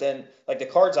hand. But then like the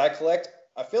cards I collect,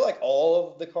 I feel like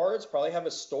all of the cards probably have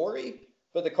a story,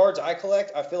 but the cards I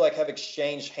collect, I feel like have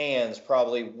exchanged hands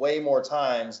probably way more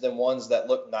times than ones that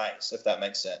look nice, if that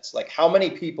makes sense. Like how many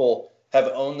people have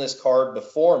owned this card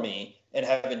before me and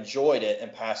have enjoyed it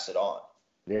and passed it on?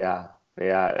 Yeah.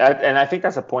 And I think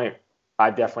that's a point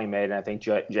I've definitely made, and I think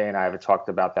Jay and I have talked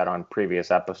about that on previous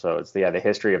episodes. The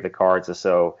history of the cards is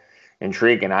so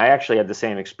intriguing. I actually had the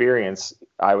same experience.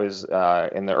 I was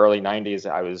in the early 90s.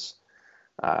 I was,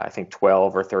 I think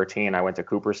 12 or 13. I went to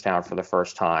Cooperstown for the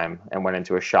first time and went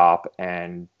into a shop,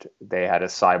 and they had a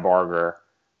Cy Barger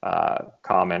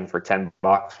common for $10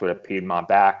 with a Piedmont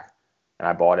back. And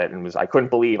I bought it, and I couldn't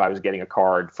believe I was getting a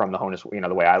card from the Honus,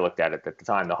 the way I looked at it at the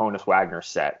time, the Honus Wagner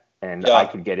set, and I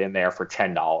could get in there for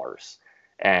 $10.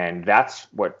 And that's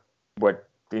what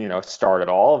started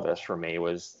all of this for me,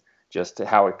 was just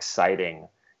how exciting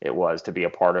it was to be a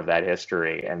part of that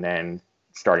history, and then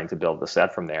starting to build the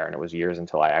set from there. And it was years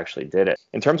until I actually did it.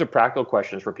 In terms of practical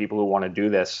questions for people who want to do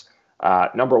this,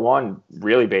 number one,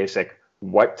 really basic,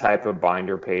 what type of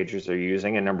binder pages are you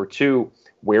using? And number two,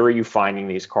 where are you finding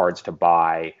these cards to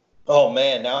buy? Oh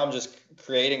man, now I'm just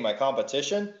creating my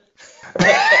competition.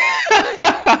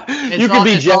 You can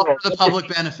be general for the public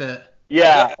benefit.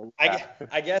 Yeah.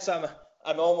 I guess I'm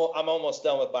almost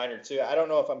done with binder 2. I don't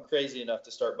know if I'm crazy enough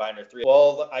to start binder 3.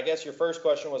 Well, I guess your first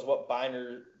question was what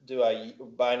binder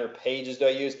pages do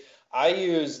I use? I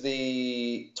use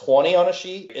the 20 on a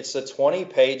sheet. It's the 20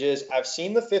 pages. I've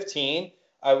seen the 15.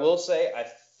 I will say I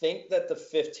think that the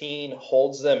 15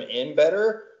 holds them in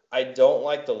better. I don't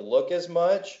like the look as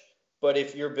much, but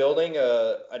if you're building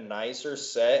a nicer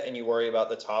set and you worry about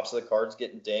the tops of the cards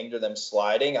getting dinged or them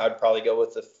sliding, I'd probably go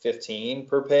with the 15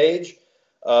 per page.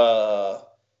 The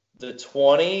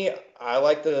 20, I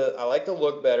like the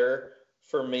look better.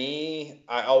 For me,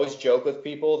 I always joke with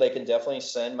people, they can definitely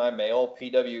send my mail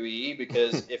PWE,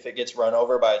 because if it gets run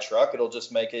over by a truck, it'll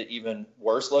just make it even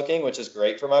worse looking, which is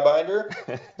great for my binder.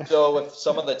 So if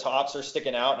some of the tops are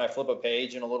sticking out and I flip a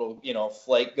page and a little,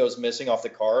 flake goes missing off the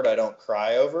card, I don't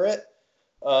cry over it.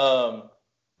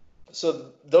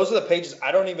 So those are the pages.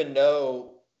 I don't even know,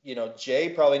 Jay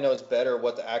probably knows better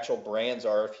what the actual brands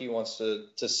are if he wants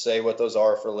to say what those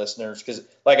are for listeners. Because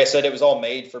like I said, it was all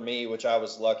made for me, which I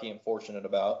was lucky and fortunate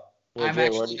about. I'm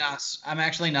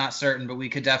actually not certain, but we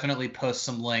could definitely post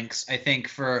some links. I think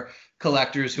for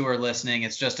collectors who are listening,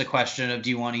 it's just a question of,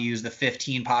 do you want to use the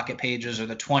 15 pocket pages or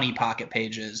the 20 pocket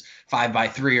pages,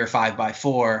 5x3 or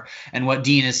 5x4? And what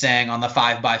Dean is saying, on the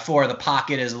 5x4, the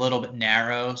pocket is a little bit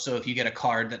narrow. So if you get a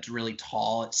card that's really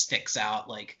tall, it sticks out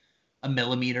like a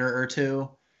millimeter or two.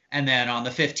 And then on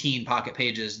the 15 pocket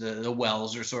pages, the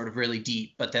wells are sort of really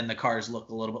deep, but then the cards look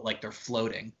a little bit like they're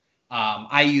floating.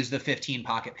 I use the 15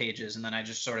 pocket pages, and then I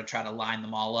just sort of try to line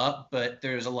them all up, but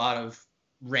there's a lot of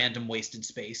random wasted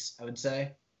space, I would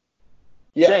say.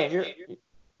 Yeah. Jay,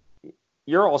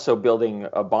 you're also building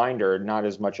a binder, not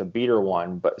as much a beater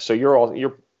one, but so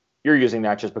you're using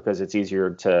that just because it's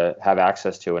easier to have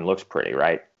access to and looks pretty,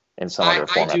 right? In some other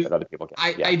format that other people can.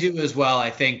 I do as well. I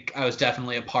think I was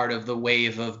definitely a part of the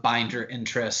wave of binder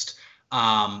interest.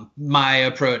 My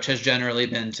approach has generally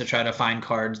been to try to find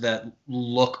cards that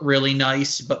look really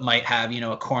nice, but might have,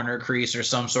 a corner crease or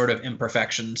some sort of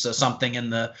imperfection. So something in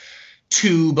the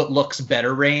 2 but looks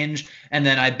better range. And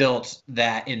then I built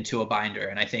that into a binder,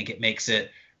 and I think it makes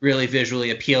it really visually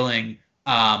appealing.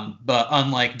 But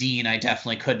unlike Dean, I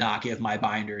definitely could not give my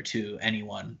binder to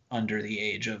anyone under the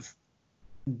age of,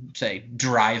 say,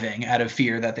 driving, out of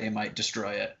fear that they might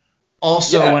destroy it.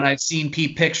 Also, when I've seen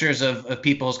pictures of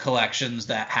people's collections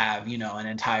that have, an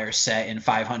entire set in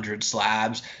 500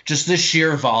 slabs, just the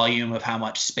sheer volume of how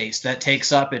much space that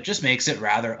takes up, it just makes it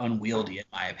rather unwieldy, in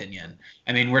my opinion.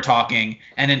 I mean, we're talking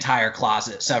an entire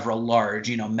closet, several large,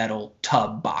 metal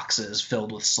tub boxes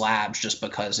filled with slabs, just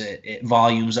because it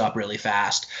volumes up really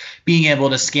fast. Being able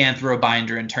to scan through a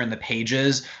binder and turn the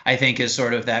pages, I think, is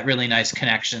sort of that really nice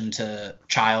connection to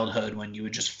childhood, when you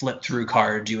would just flip through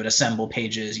cards, you would assemble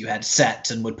pages, you had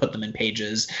sets and would put them in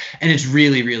pages, and it's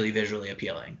really, really visually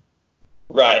appealing.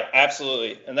 Right,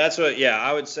 absolutely. And that's what,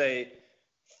 I would say,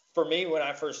 for me, when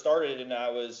I first started and I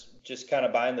was just kind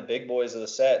of buying the big boys of the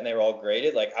set and they were all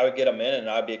graded, like I would get them in and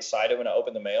I'd be excited when I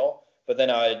opened the mail, but then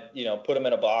I'd, put them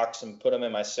in a box and put them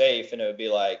in my safe, and it would be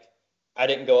like, I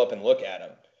didn't go up and look at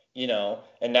them,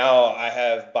 and now I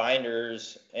have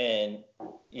binders, and,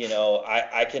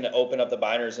 I can open up the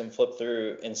binders and flip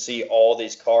through and see all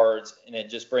these cards, and it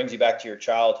just brings you back to your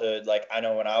childhood. Like, I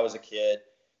know when I was a kid,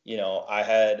 I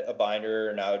had a binder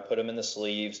and I would put them in the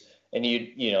sleeves, and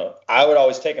I would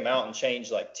always take them out and change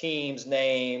like team's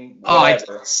name.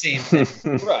 Whatever. Oh, same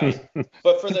thing. Right.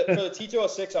 But for the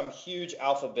T206, I'm huge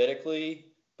alphabetically,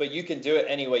 but you can do it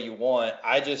any way you want.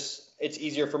 It's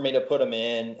easier for me to put them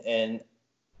in, and,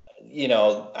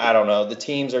 I don't know. The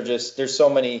teams are just, there's so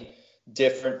many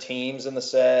different teams in the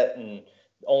set, and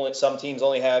some teams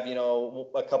only have,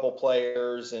 a couple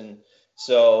players. And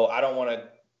so I don't want to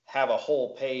have a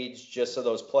whole page just of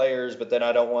those players, but then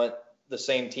I don't want the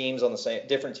same teams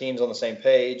different teams on the same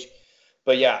page.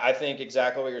 But yeah, I think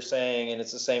exactly what you're saying, and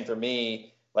it's the same for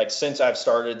me. Like since I've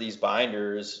started these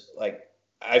binders, like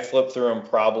I flip through them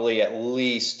probably at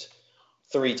least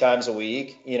 3 times a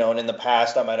week, and in the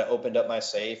past I might have opened up my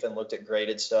safe and looked at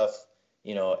graded stuff,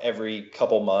 every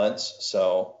couple months.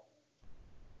 So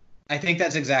I think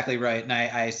that's exactly right. And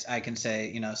I can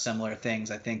say, similar things.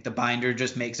 I think the binder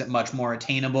just makes it much more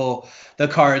attainable. The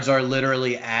cards are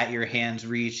literally at your hand's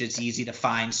reach. It's easy to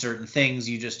find certain things.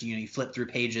 You just, you flip through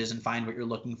pages and find what you're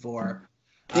looking for.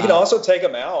 You can also take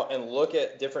them out and look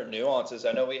at different nuances.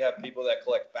 I know we have people that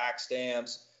collect back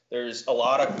stamps. There's a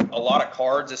lot of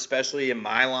cards, especially in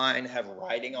my line, have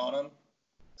writing on them.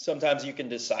 Sometimes you can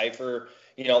decipher.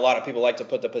 A lot of people like to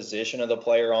put the position of the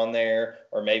player on there,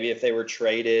 or maybe if they were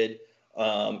traded.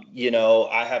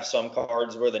 I have some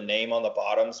cards where the name on the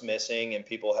bottom's missing, and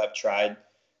people have tried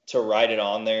to write it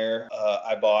on there.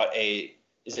 I bought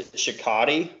is it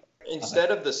Shikati? Instead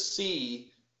of the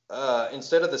C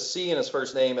in his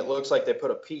first name, it looks like they put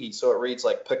a P, so it reads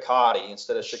like Picotti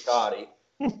instead of Shikati.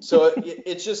 So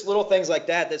it's just little things like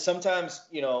that sometimes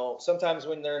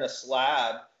when they're in a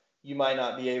slab, you might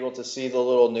not be able to see the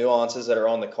little nuances that are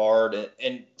on the card.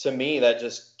 And to me, that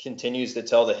just continues to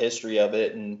tell the history of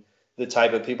it and the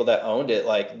type of people that owned it.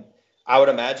 Like I would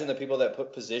imagine the people that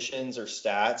put positions or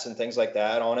stats and things like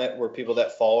that on it were people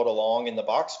that followed along in the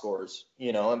box scores,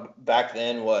 and back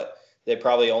then they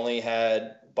probably only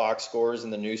had box scores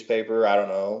in the newspaper, I don't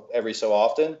know, every so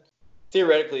often.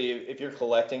 Theoretically, if you're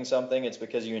collecting something, it's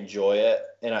because you enjoy it.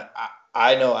 And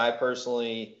I know I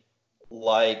personally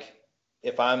like,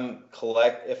 if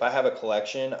I have a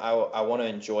collection, I want to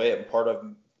enjoy it. And part of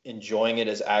enjoying it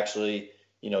is actually,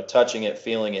 touching it,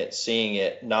 feeling it, seeing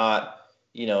it, not,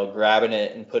 grabbing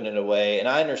it and putting it away. And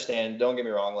I understand, don't get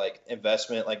me wrong, like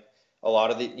investment, like a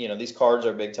lot of these cards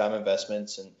are big time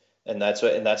investments, and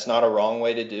that's not a wrong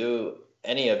way to do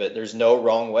any of it. There's no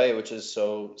wrong way, which is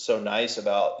so nice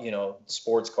about,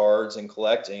 sports cards and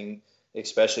collecting,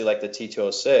 especially like the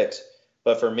T206.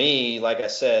 But for me, like I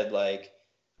said, like,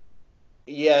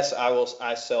 yes,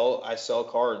 I sell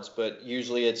cards, but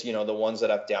usually it's, the ones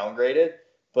that I've downgraded,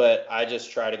 but I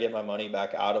just try to get my money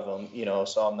back out of them,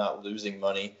 so I'm not losing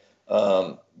money.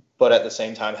 But at the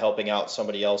same time, helping out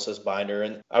somebody else's binder.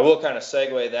 And I will kind of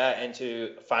segue that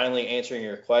into finally answering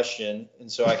your question.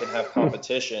 And so I can have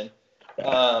competition.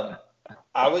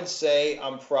 I would say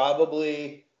I'm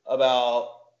probably about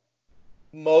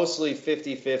mostly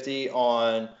 50-50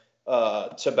 on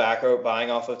tobacco,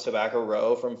 buying off of Tobacco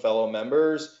Row from fellow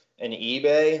members and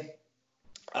eBay.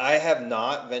 I have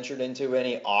not ventured into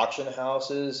any auction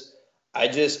houses.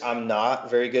 I'm not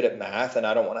very good at math, and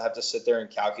I don't want to have to sit there and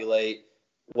calculate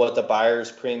what the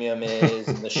buyer's premium is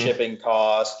and the shipping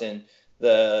cost and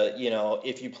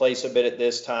if you place a bid at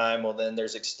this time, well, then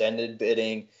there's extended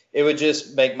bidding. It would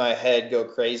just make my head go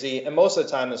crazy. And most of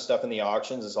the time, the stuff in the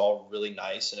auctions is all really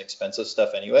nice and expensive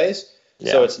stuff anyways.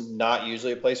 Yeah. So it's not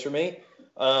usually a place for me.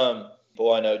 I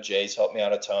know Jay's helped me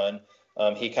out a ton.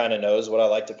 He kind of knows what I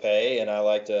like to pay, and I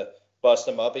like to bust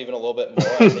him up even a little bit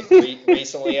more. I think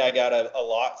recently I got a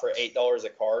lot for $8 a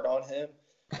card on him.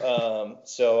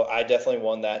 So I definitely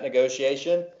won that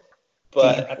negotiation.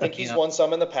 But I think he's won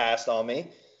some in the past on me.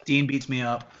 Dean beats me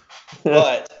up.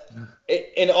 But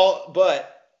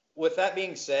with that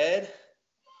being said,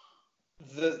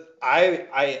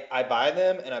 I buy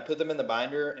them and I put them in the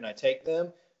binder and I take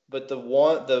them. But the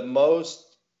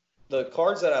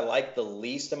cards that I like the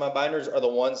least in my binders are the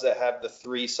ones that have the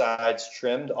 3 sides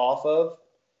trimmed off of.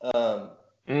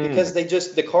 Because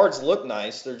the cards look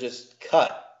nice. They're just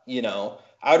cut,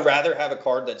 I would rather have a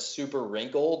card that's super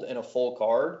wrinkled in a full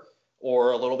card,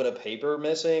 or a little bit of paper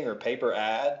missing or paper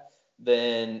add,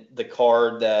 than the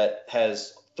card that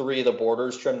has 3 of the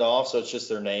borders trimmed off, so it's just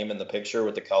their name in the picture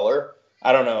with the color.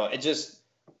 I don't know.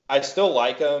 I still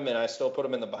like them, and I still put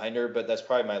them in the binder, but that's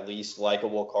probably my least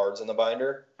likable cards in the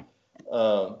binder.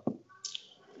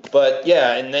 But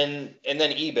yeah, and then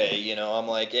eBay, I'm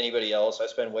like anybody else. I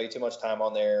spend way too much time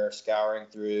on there scouring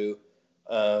through.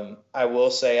 I will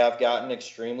say I've gotten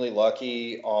extremely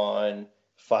lucky on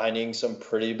finding some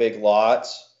pretty big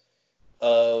lots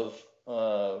of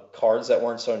cards that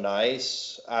weren't so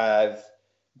nice. I've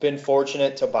been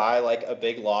fortunate to buy like a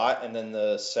big lot, and then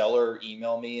the seller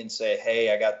email me and say,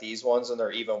 hey, I got these ones and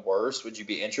they're even worse. Would you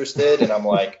be interested? And I'm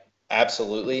like,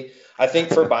 absolutely. I think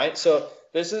for buying, so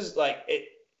this is like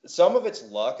some of it's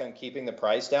luck on keeping the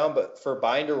price down, but for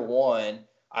binder 1,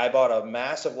 I bought a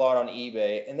massive lot on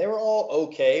eBay, and they were all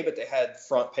okay, but they had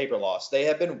front paper loss. They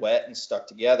had been wet and stuck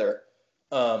together.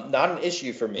 Not an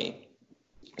issue for me.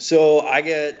 So I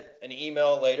get an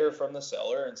email later from the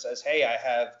seller and says, hey, I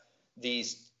have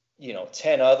these,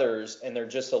 10 others, and they're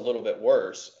just a little bit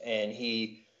worse. And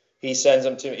he sends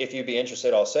them to me. If you'd be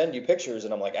interested, I'll send you pictures.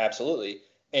 And I'm like, absolutely.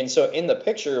 And so in the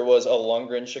picture was a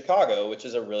Lundgren Chicago, which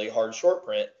is a really hard short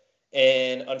print.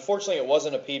 And unfortunately, it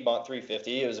wasn't a Piedmont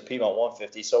 350. It was a Piedmont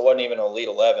 150. So it wasn't even an Elite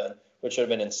 11, which would have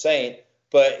been insane.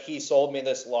 But he sold me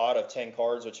this lot of 10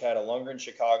 cards, which had a Lundgren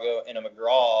Chicago and a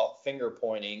McGraw finger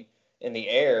pointing in the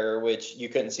air, which you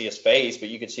couldn't see his face, but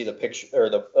you could see the picture or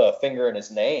the finger and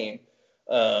his name.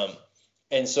 I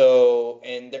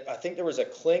think there was a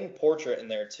Kling portrait in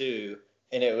there too,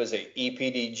 and it was a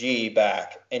EPDG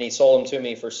back, and he sold them to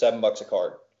me for $7 a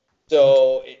card.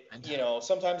 So,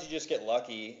 sometimes you just get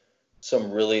lucky.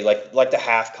 Some really like the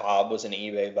half cob was an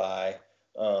eBay buy.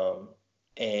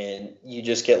 And you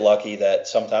just get lucky that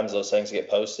sometimes those things get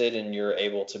posted and you're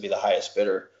able to be the highest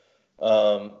bidder.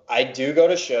 I do go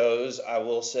to shows. I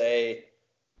will say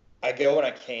I go when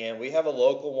I can. We have a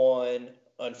local one.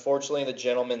 Unfortunately, the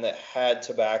gentleman that had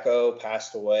tobacco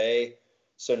passed away.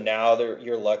 So now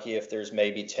you're lucky if there's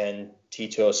maybe 10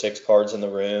 T206 cards in the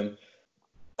room.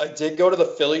 I did go to the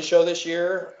Philly show this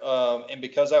year. And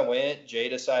because I went, Jay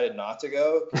decided not to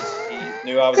go because he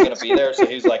knew I was going to be there. So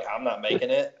he was like, I'm not making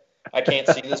it. I can't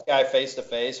see this guy face to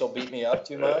face. He'll beat me up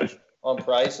too much on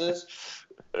prices.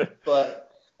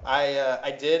 But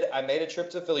I made a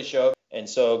trip to the Philly show. And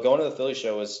so going to the Philly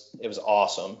show was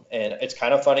awesome. And it's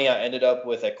kind of funny. I ended up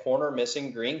with a corner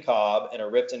missing green cob and a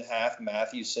ripped in half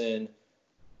Mathewson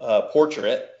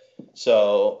portrait.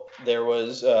 So there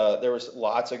was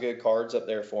lots of good cards up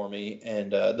there for me.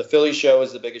 And the Philly show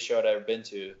is the biggest show I'd ever been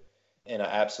to. And I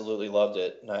absolutely loved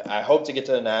it. And I hope to get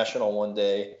to the national one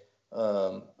day.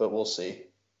 But we'll see.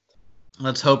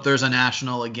 Let's hope there's a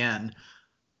national again.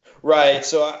 Right.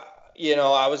 So,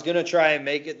 I was going to try and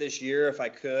make it this year if I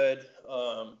could.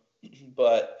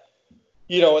 But,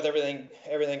 with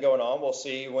everything going on, we'll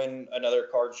see when another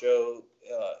card show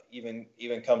even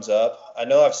comes up. I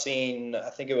know I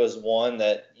think it was one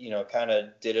that, kind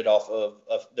of did it off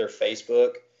of their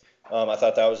Facebook. I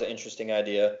thought that was an interesting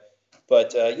idea.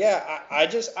 But,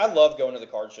 I love going to the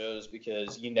card shows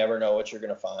because you never know what you're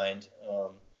going to find.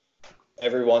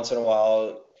 Every once in a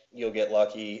while, you'll get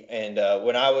lucky. And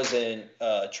when I was in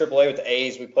AAA with the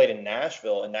A's, we played in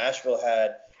Nashville. And Nashville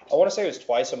had, I want to say it was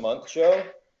twice a month show.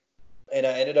 And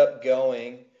I ended up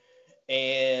going.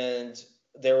 And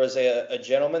there was a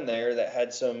gentleman there that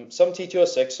had some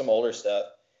T206, some older stuff.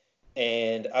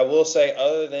 And I will say,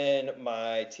 other than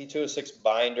my T206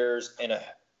 binders and a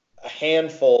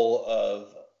handful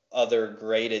of other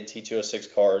graded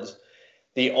T206 cards,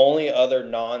 the only other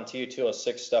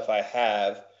non-T206 stuff I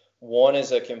have, one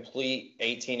is a complete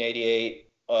 1888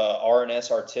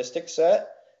 RNS artistic set,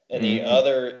 and the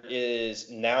other is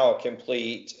now a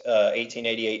complete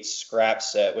 1888 scrap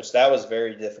set, which that was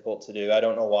very difficult to do. I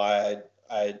don't know why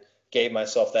I gave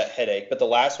myself that headache, but the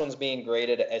last one's being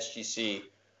graded at SGC.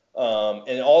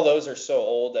 And all those are so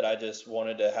old that I just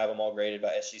wanted to have them all graded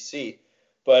by SGC.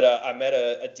 But I met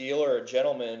a dealer, a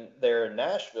gentleman there in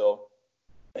Nashville,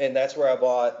 and that's where I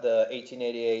bought the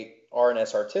 1888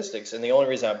 RNS Artistics. And the only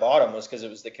reason I bought them was because it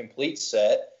was the complete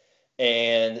set,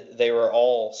 and they were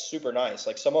all super nice.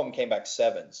 Like some of them came back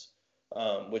sevens,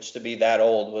 which to be that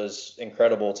old was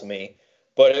incredible to me.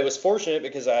 But it was fortunate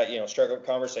because I, struck up a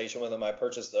conversation with him. I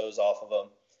purchased those off of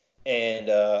him, and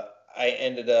I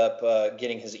ended up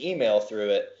getting his email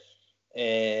through it.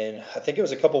 And I think it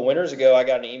was a couple winters ago, I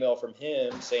got an email from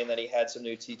him saying that he had some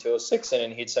new T206 in,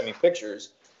 and he'd send me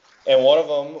pictures. And one of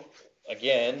them,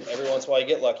 again, every once in a while you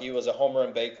get lucky, was a Homer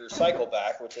and Baker cycle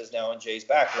back, which is now in Jay's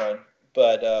back run.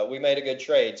 But we made a good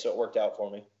trade, so it worked out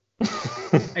for me.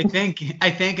 I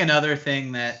think another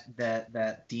thing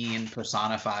that Dean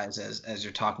personifies as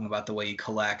you're talking about the way you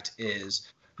collect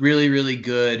is really, really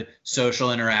good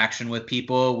social interaction with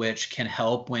people, which can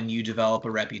help when you develop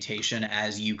a reputation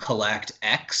as you collect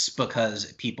X,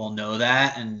 because people know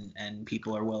that and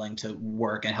people are willing to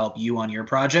work and help you on your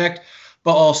project,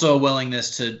 but also a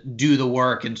willingness to do the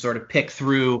work and sort of pick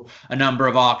through a number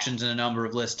of auctions and a number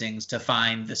of listings to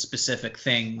find the specific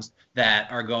things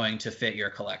that are going to fit your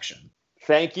collection.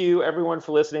 Thank you, everyone,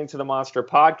 for listening to the Monster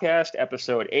Podcast,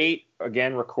 episode 8,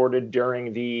 again, recorded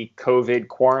during the COVID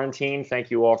quarantine.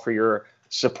 Thank you all for your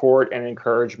support and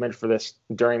encouragement for this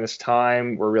during this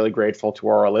time. We're really grateful to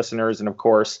our listeners. And, of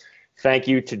course, thank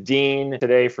you to Dean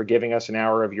today for giving us an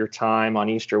hour of your time on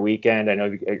Easter weekend. I know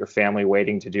you got your family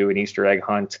waiting to do an Easter egg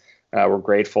hunt. We're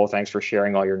grateful. Thanks for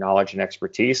sharing all your knowledge and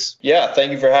expertise. Yeah,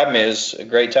 thank you for having me. It was a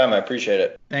great time. I appreciate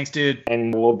it. Thanks, dude.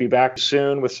 And we'll be back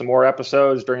soon with some more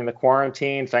episodes during the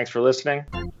quarantine. Thanks for listening.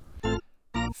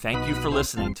 Thank you for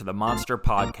listening to the Monster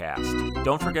Podcast.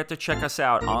 Don't forget to check us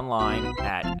out online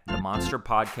at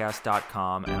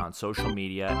themonsterpodcast.com and on social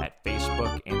media at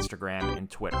Facebook, Instagram, and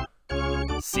Twitter.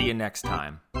 See you next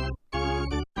time.